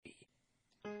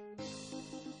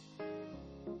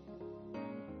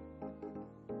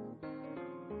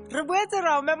Re boetse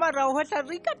ra o mema ra o hotla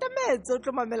re ikatametse o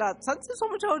tlo mamela tshwantshiso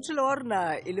mothaotshelo wa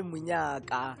rona e le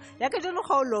Monyaka ya ka jeno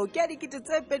kgaolo ke ya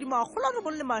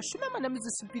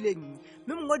 1947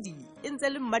 mme mongodi e ntse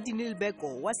le Mmadini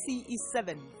Lebeko wa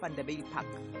CE7 Vanderbilt Park.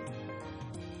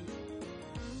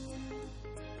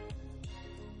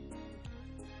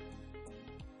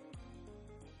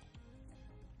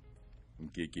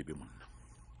 Ke be monna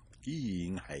ke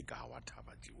eng ha e ka wa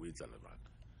thaba tje o etsa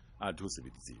lebaka a thu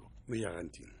sebeditseo mo ya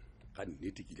ganting ka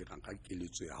nnete ke le ka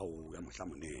keletso ya hao ya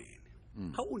mohlamonene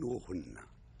ha o le ho nna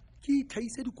ke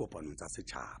thaise dikopanong tsa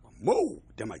setjhaba mo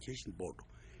demarcation board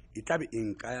e tlabe e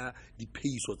nka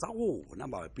diphehiso tsa rona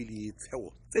mabapi le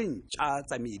tsheo tse ntjha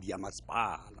tsa meedi ya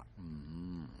masepala.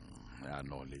 ya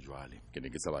no le jwale ke ne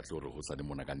ke sa batle hore ho sa le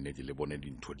mona ka nnete le bone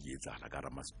dintho di etsahala ka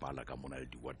masepala ka mona le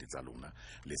diwate tsa lona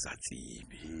le sa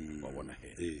tsebe wa bona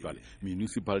he jwale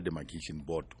municipal demarcation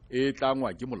board e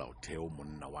tlangwa ke molaotheo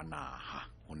monna wa naha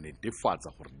ho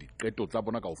netefatsa gore diqeto tsa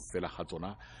bona kaofela ga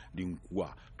tsona di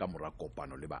nkuwa ka mora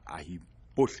kopano le baahi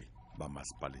bohle ba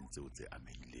masepaleng tseo tse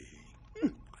amehileng.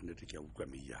 Ka nnete ke a utlwa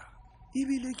meya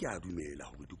ebile ke a dumela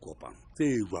hore dikopano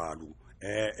tse jwalo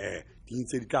di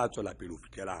ntse di tla tswela pele ho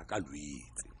fihlela ka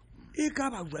Lwetse. E ka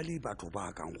ba jwale batho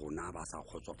ba kang rona ba sa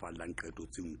kgotsofallang qeto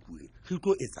tse nkuweng re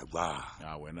tlo etsa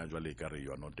jwang? Wena jwale ka re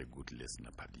you are not a good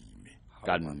listener Phadime.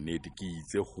 Ka nnete ke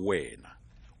itse ho wena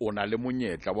o na le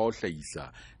monyetla wa ho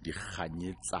hlahisa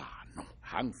dikganyetsano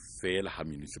hang fela ha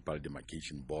municipal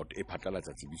demarcation board e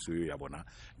phatlalatsa tsebiso ya bona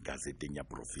gazeteng ya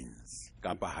province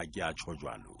kapa ha ke a tsho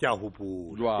jwalo ke a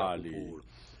hopola jwale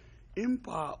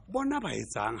empa bona ba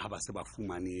etsang ha ba se ba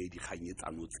fumane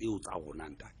dikganyetsano tseo tsa rona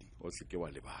ntate. O se ke wa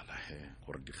lebala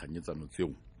gore dikganyetsano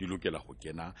tseo di lokela go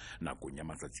kena nakong ya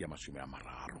matsatsi a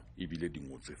 30 ebile di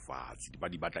ngotswe fatshe ba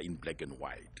di batla in black and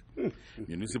white.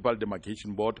 Municipal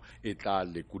demarcation board e tla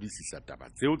lekodisisa taba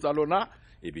tseo tsa lona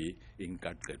ebe e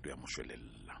nka qeto ya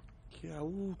moshwelella. Ke a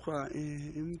utlwa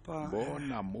empa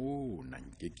bona mona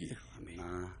nkeke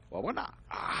wa bona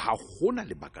ha gona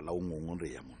lebaka la o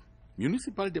ngongore ya mona.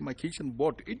 Municipal demarcation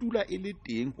board e dula e le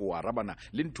teng ho arabana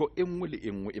le ntho enngwe le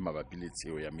enngwe e mabapi le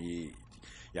tsheo ya meedi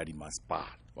ya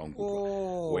dimasepala wa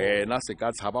nkutlwa. Wena se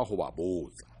ka tshaba ho ba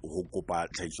botsa ho kopa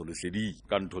tlhahiso leseding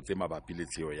ka ntho tse mabapi le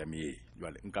tsheo ya meedi.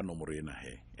 Jwale nka nomoro ena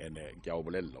ene ke a o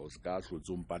bolella o se ka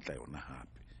hlotse o mpatla yona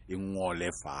hape e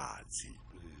ngole fatshe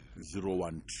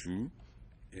 012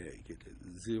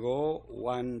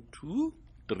 012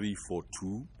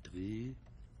 342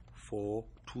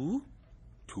 342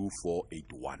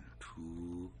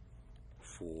 2481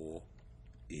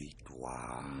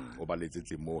 2481 o ba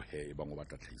letsetse mo e bang o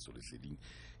batla tlhahiso leseding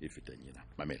e fetang ena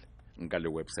mamela nka le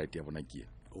website ya bona ke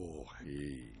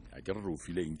a ke re o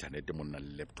file internet monna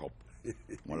le laptop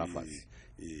mola fatshe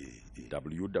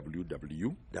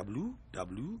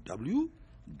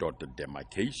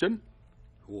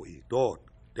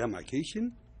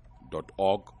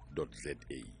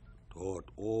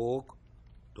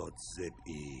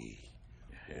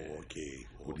Okay,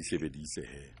 o di sebedise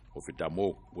ho feta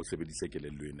moo o sebedise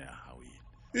kelello ena ya hao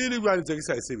e le jwale tse ke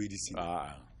sa e sebedise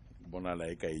bona la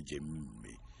e ka e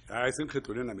jemme ha e seng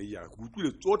kgetlo lena me ya go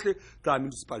utlwile tsotlhe tsa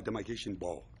municipal demarcation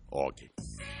board. Okay,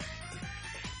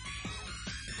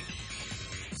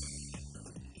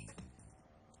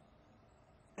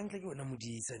 Antle ke wena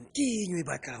modisa ke eng e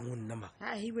batlang ho nna ma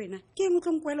wena ke eng o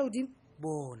tlo nkwela hodimo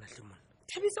bona hle mona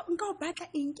Thabiso nka o batla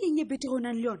eng ke eng e betere o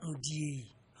nang le yona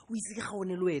modie o itse ke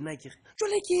gaone le wena kere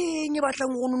jole ke eng e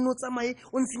batlang go nonno tsamaye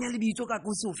o ntsenya lebitso ka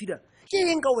go se o fida ke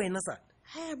eng ka wena sa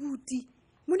buti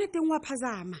mona teng wa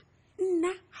phazama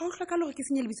nna ha o hloka le gore ke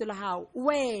senye lebitso la hao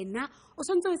wena o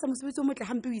swantse o etsa mosebetsi o motle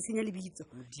hampe o isenya lebitso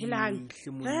helang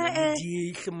hle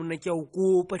monna ke a o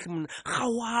kopa hle monna ga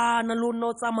wana le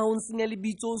ona o tsamaya o nsenya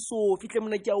lebitso o sofi hle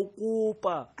monna ke a o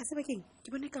kopa a sebakeng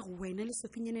ke bona ka go wena le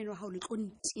sofinyane wa hao le tlo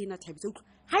ntena Thabiso utlwa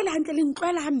ha ile hantle le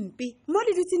ntlwela hampe mo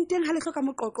le ditseng teng ha le hloka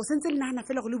moqoqo sentse le nahana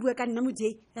fela go le bua ka nna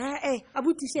modie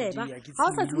abuti sheba ha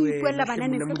o sa tlo ipuella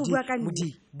banane se go bua ka nna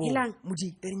helang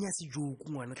modi enya se joke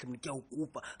ngwana hle monna ke a o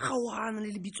kopa ga wana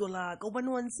le lebitso la ka o bane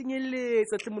wa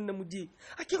nsenyeletsa hle monna modi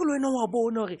a ke re le wena wa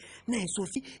bona hore na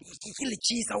Sofi ke le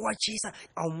chisa wa chisa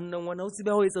a monna ngwana o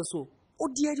tsebe ho etsa so o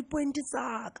dia di point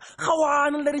tsa ka ga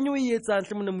wana le re nyo e etsa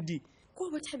hle monna modi ko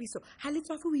bo Thabiso ha le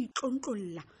tswafe o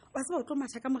itlontlollla wa se ba tlo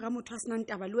matha ka mora motho a senang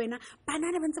taba le wena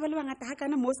banana ba ntse ba le bangata ha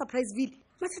kana mo Surpriseville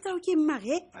mathata o ke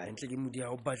mmare a ntle ke modi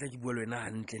a o batla ke bua le wena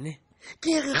hantle ne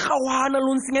ke re ga wana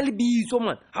lo nsenya lebitso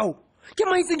man hao ke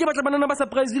maitse ke batla banana ba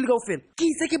Surpriseville kaofela ke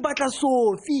itse ke batla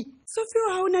Sofi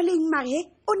ha o na le eng mare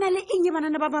o na le eng e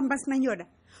banana ba bang ba senang yona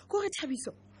ko re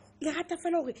Thabiso le rata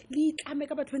fela gore le itlame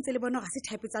ka batho ntse le bona ga se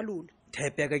type tsa lona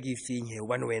type ya ka ke efeng he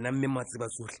obane wena mme matseba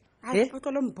sohle o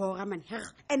tlo mbora man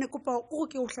ene kopa o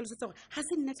ke o tlhalosetsa gore ga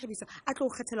se nna Thabiso a tlo o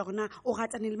kgethela gore na o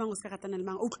ratane le mang o se ratana le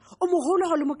mang o mogolo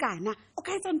ga le mokana o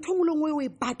ka etsa ntho ngwe le ngwe o e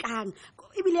batlang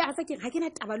ebile a tsa ke ga ke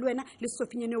na taba le wena le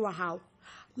Sofinyane wa hao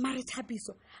mare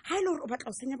Thabiso ha ile gore o batla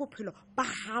o senya bophelo ba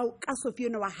hao ka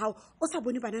Sofiane wa hao o sa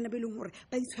bone banana be leng gore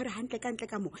ba itshwere hantle ka ntle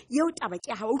ka mo yeo taba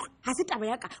ke hao ha se taba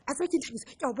ya ka a se ke Thabiso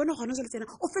ke o bona gona jalo tsena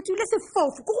o fetile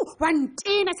sefofu go wa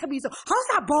ntena Thabiso ha o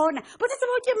sa bona botse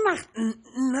bo ke mma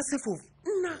nna sefofu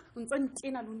nna ntse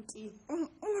ntena lo ntena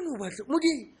o batla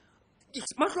moki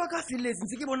mahlo ka feletse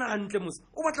ntse ke bona hantle mose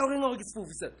o batla go renga go ke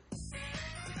sefofu se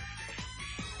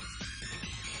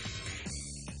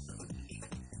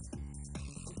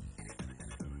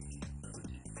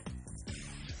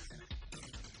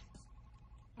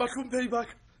batlhomphehi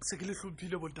baka se ke le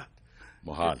hlomphile bontate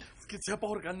Mohale ke tshepa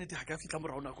gore ka nnete ga ka fitlha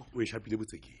morago nako o e shapile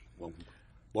botsekeng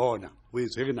bona o e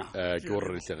tshwere nako ke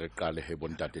gore re tle re qale he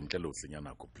bontate ntle le o senya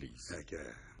nako please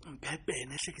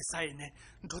mphepene hle ke saene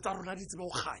ntho tsa rona di tsebe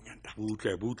go kganya nta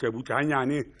butle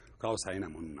hanyane ka o saena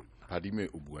monna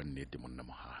Phadime o bua nnete monna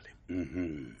Mohale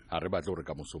ha re batle gore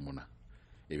ka moso mona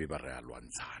e be ba re a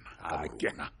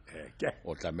lwantshana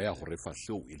o tlameha gore fa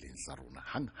seo e leng sa rona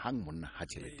hang monna ha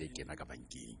tšhelete e kena ka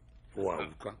bankeng wa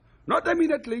utlwa not a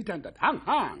minute later that hang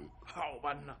ha o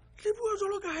banna le bua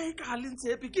jalo ka ha e ka le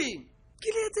ntshepe keng ke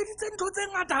le etseditse ntho tse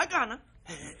ngata ha kana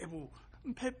ebo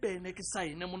mphepene ke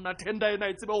saene monna tenda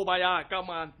ena e tsebe go ba yaka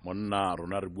man monna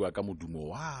rona re bua ka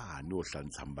modumo wane o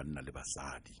hlantshang banna le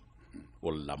basadi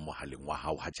o lla mohaleng wa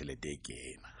hao ha tšhelete e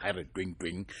kena ha re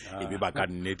tweng e be ba ka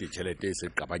nnete tšhelete e se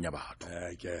qabanya batho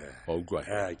wa utlwa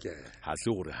ha se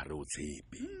gore ha re o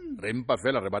tshepe re mpa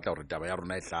fela re batla gore taba ya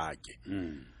rona e hlake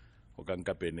o ka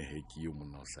nka pene he ke yo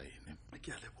monna o saene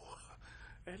ke a leboga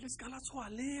le ska la tshwa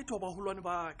letho ba holwane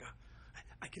baka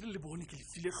a ke le bone ke le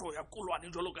file hlo ya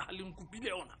kolwane jwalo ka ha le nkupile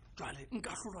yona jwale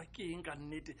nka hlolwa ke eng ka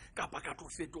nnete ka pa ka tlo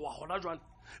fetoa hona jwale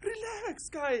relax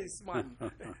guys man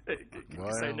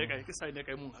ke saene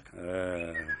ka Monyaka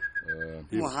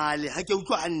Mohale ha ke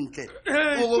utlwa hantle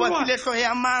o ba file hlo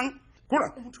ya mang kola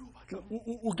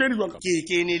o kene jwalo ke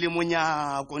kene le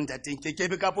Monyaka ntateng ke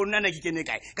be ka ponna ke kene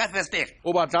kae ka fester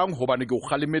o batlang hobane ke o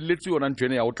kgalemelletse yona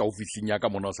ntwene ya o tla ofising ya ka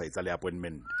mona o sa etsa le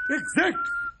appointment exact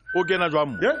o kena jwang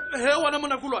mo he wena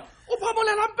mona kulwana o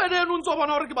phamolela mpene eno ntse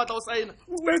bona gore ke batla o saena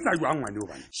o etsa jwang ngwane o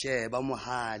bana sheba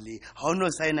Mohale ha o no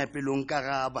saena pelong ka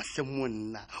ga ba hle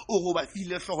monna o go ba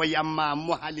file hlogo ya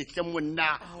mamo ha le hle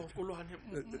monna kulwane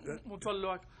motswalle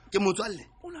wa ka ke motswalle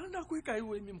o na le nako e kae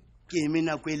o eme ke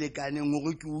mena ko ile kaneng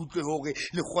gore ke utlwe gore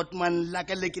le Gotman la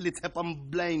ka le ke le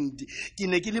tshepang blind ke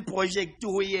ne ke le project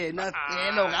ho yena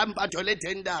fela gore a mpa thole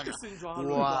tender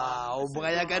wow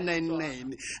braya ka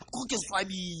 99 go ke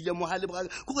swabile Mohale bra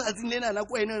go ga tsine nana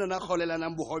ko ene nana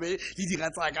kgolelanang bogobe le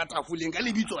dira tsa ka tafoleng ka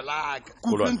lebitso la ka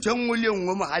go ntshengwe le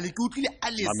ngwe Mohale ke utlwile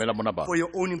a le for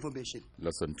your own information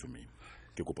listen to me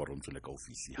ke go parontsole ka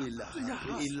ofisi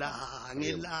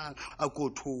elang a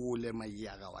go thole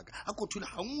maiyaga wa ka a go thole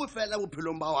hangwe fela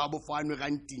bophelong ba wa bofanwe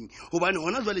ganting hobane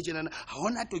hona jwale tjenana ha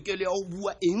hona tokelo ya o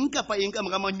bua eng kapa eng ka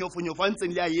monyofonyofo a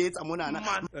ntseng le a etsa monana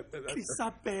ke sa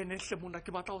pene hle mona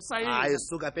ke batla o saena a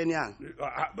eso ka pene yang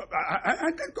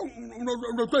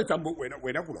o tlo etsa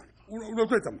wena kulwana o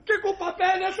tlo etsa ke go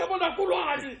papele hle mona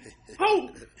kulwane hau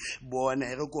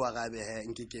bona re go arabe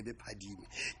nke ke be Phadime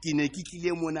ke ne ke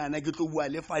tlile monana ke tlo bua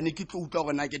le fane ke tlo utlwa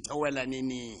gona ke thewela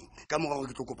neneng ka morago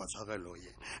ke tlo kopa tshwarelo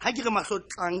yena ha ke re mahlo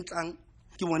tlang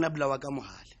ke bona bolawa ka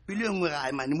Mohale pele engwe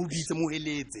ga mane mo bitse mo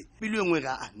heletse pele engwe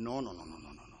ga no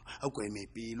a go eme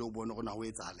pele o bona gona go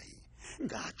etsala eng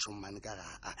ka tshomane ka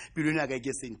ga pele nna ka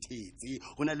ke sentetse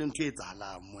gona le ntwe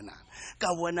etsala mona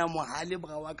ka bona Mohale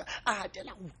bra wa ka a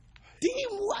hatela go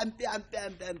dimo ampe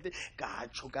ka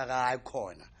tshoka ga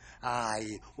khona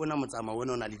ai ona motsama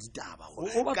wona ona le ditaba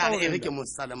go ka re ke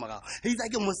mosala morao heitsa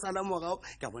ke mosala morao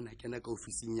ka bona kena ka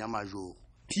ofising ya majoro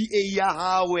PA ya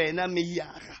ha wena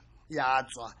meyaga ya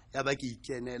tswa ya ba ke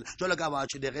ikenela jwalo ka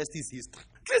batho the rest is history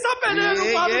tlisa pele no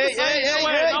ba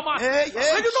wena ma ha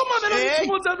ke tlo mamela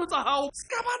dithumo tseno tsa hao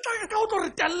ska batla ka o tlo re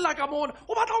tella ka mona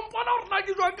o batla o mpona gore na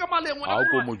ke jwang ka malengwe ha o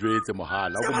go mo jwetse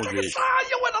Mohale ha o go mo jwetse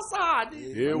wena sane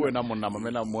wena monna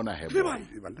mamela mona he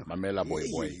mamela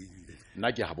boy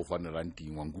nna ke ha bofanelang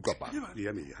ting wa nkutlwa pa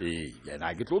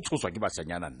yena ke tlo tshoswa ke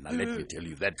basanyana nna let me tell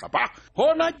you that papa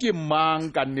hona ke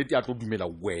mang ka nnete a tlo dumela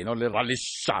wena le ra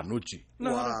leshano tje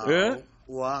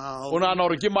wow ona na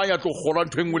re ke mang ya tlo gola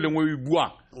ntwe ngwe le ngwe e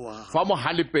buang fa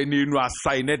Mohale pene eno a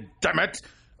sign damn it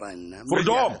bana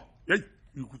freedom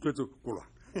ikutlwetse kulwana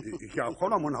ke a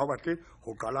kgona mona ga o batle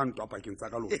go qala ntwa pakeng tsa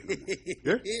ka le wena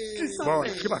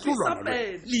ke batle ho lwana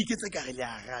le le iketse ka re le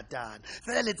a ratana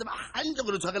fela le tseba hantle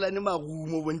gore le tshwarelane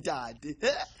marumo bontate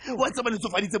wa tseba le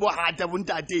tsofaditse bo hata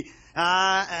bontate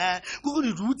ko go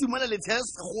di dutse mona le tshe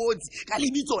segotsi ka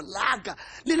lebitso laka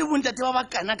le bontate ba ba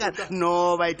kana ka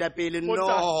no ba etapele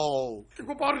no ke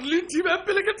kopa gore le thibe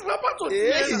pele ke trapa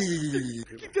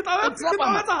ke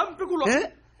tsa hampe ko lwa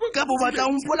ka bo batla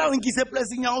mpola o nkise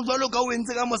plasing ya go jwalo ka o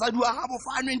entse ka mosadi wa ga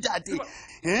bofano ntate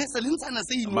se le ntshana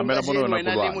se mamela bona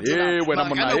wena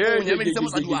monna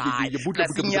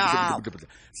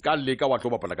ska leka wa tlo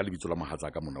bapala ka lebitso la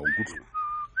mohatsa ka mona o nkutlwa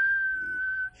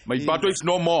maipato is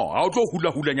no more ha o tlo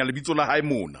hula-hulanya lebitso la hae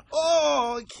mona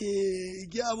okay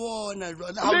ke a bona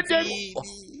jwale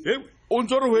o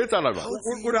ntse re ho etsala jwa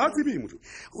gore ha tsebe motho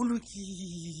o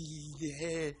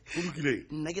lokile o lokile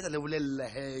nna ke tla le bolella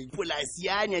he polasi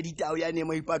yane ya ditao ya ne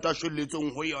maipato a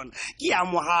shwelletseng ho yona ke ya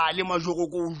mohale majoro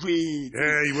ko o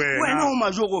jwetse wena o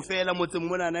majoro fela motseng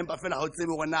mona na empa fela ha o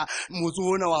tsebe gona motse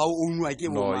ona wa hao o unwa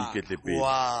ke no iketle pele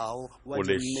wow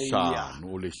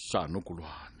o le shano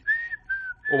kolwane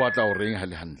o batla o reng ha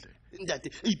le hantle ntate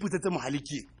iputsetse mohale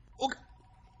ke okay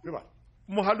leba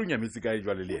mohalo o nyametse ka e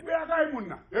jwale le ya kae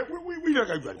monna o ile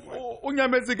ka jwale o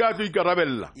nyametse ka tlo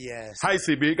ikarabella yes ha e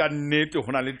se be ka nnete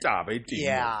hona le taba e teng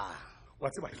wa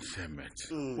tseba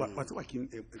wa tseba ke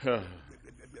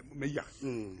meya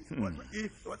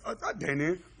wa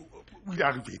dene o ile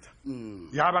a re fetsa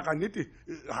ya ba ka nnete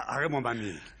ha re mo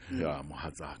mamedi ya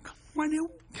mohatsaka ngwaneo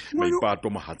maipato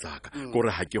mohatsaka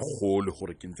gore ha ke gole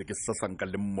gore ke ntse ke sasanka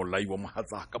le mmolai wa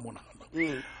mohatsaka mona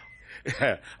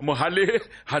mohale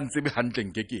ha ntse be hantle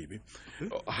nke kebe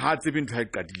ha tsebe ntho ha e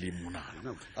qadile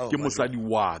monana ke mosadi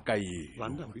wa ka ye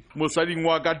mosading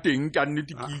wa ka teng ka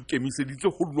nnete ke ikemiseditse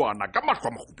go lwana ka mahlo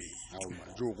a magobedi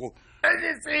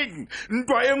anything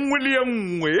ntwa e nngwe le e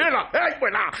nngwe ela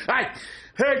wena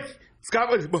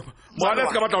mohale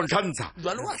ska batla o ntlhantsha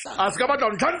a ska batla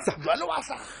o ntlhantsha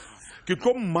ke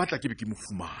tlo mmatla ke be ke mo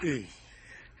fumane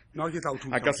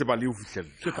a ka se ba le o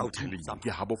fitlhela ke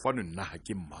ha bofano nna ha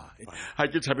ke mmae ha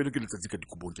ke thabele ke letsatsi ka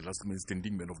dikobong ke last man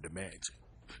standing man of the match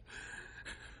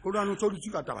o lwana o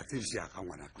tsoditse ka taba tse di ka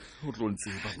ngwana o tlo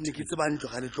ntseba ne ke tseba ntlo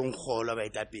ga le tlong kgolwa ba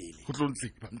eta pele o tlo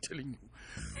ntseba I'm telling you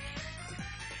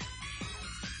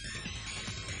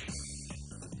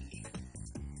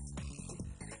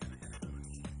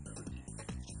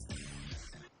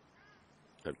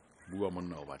bua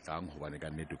monna o batlang go bane ka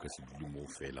nnete ka se dule mo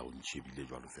fela o ntšhebile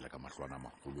jwalo fela ka mahlwana a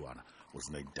magolwana o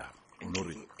sena ditaba o no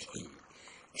re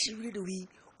shebile doe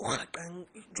o gatang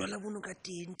jwala bono ka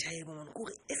teng time mona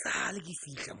kore e sale ke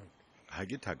fihla mo ha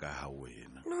ke thaka ha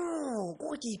wena no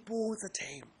kore ke ipotsa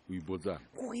time o ipotsang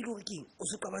kore ile gore keng o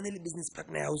se qabane le business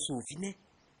partner ya o Sophie ne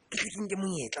ke tlekeng ke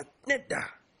monyetla neta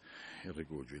e re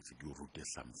ke o jwetse ke o rute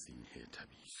something here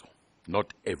Thabiso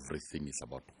not everything is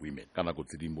about women kana go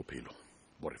tseding bophelo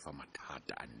bore fa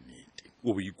mathata a nnete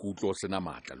o bo ikutlo o sena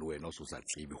matla le wena o se sa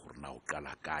tsebe gore na o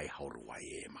qala kae ha o re wa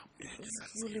ema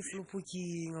yo le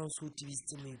flopokeng a o se o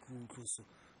tibisitse maikutlo so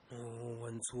wa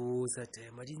ntshosa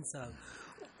tema dintsang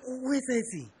o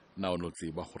etsetse na o no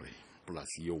tseba gore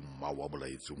polasi eo mma wa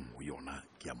bolaetseng ho yona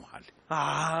ke ya mohale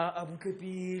a butle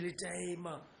pele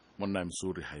tema monna I'm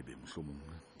sorry ha ebe mohlomong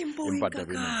empa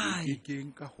tabena ke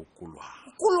keng ka ho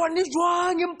kolwane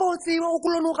jwang empa o tseba go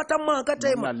kolwane o gata maka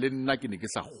tema le nna ke ne ke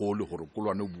sa gole gore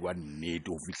kolwane o bua nnete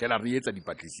o fihlela re etsa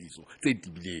dipatlisiso tse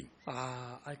tibileng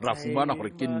ra fumana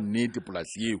gore ke nnete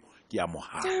polasi eo ke ya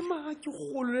mohale tema ke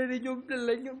golole le nyo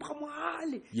mpeleng ga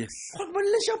mohale yes go ba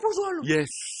le shapo jwalo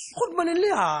yes go ba le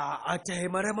a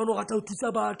tema re mano gata o thusa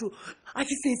batho a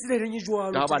ke se le reng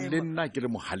jwalo ka ba le nna ke le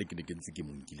mohale ke ne ke ntse ke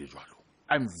monkile jwalo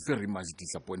I'm very much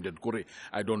disappointed kore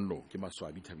I don't know ke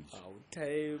maswabi Thabiso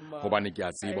gobane ke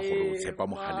a tseba gore o tshepa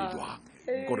mogale jwang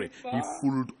kore he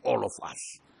fooled all of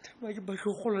us tema ke ba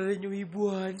tlogolo le nyo e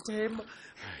buang tema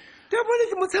le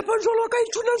ke mo tshepa jwalo ka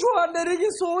itshuna jwana re ke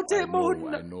so tema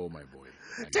honna I know my boy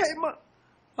tema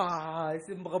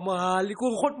sembra mohale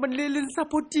ko gotman le leng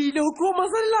supportile o tlo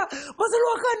masala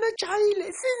wa kana chaile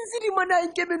since di mana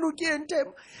nke menokeng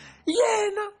tema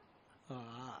yena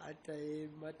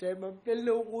tema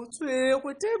mpele go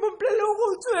tswego tema mpele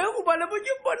go tswego bana bo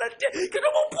ke bona ke no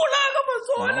mo polaka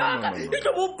masola ke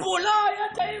no mo polaya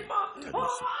tema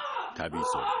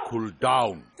Thabiso cool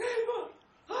down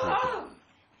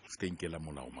stenkela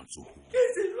molao matsogo ke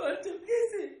se lwatse ke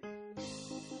se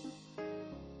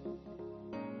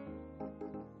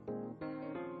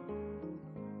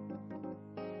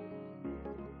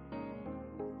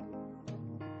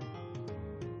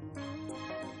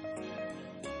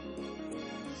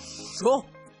so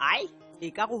ai e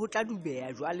ka go ho tla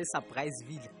dubeya jwale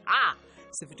surpriseville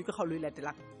se fete ke kgaolo e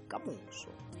latelang ka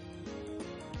moso.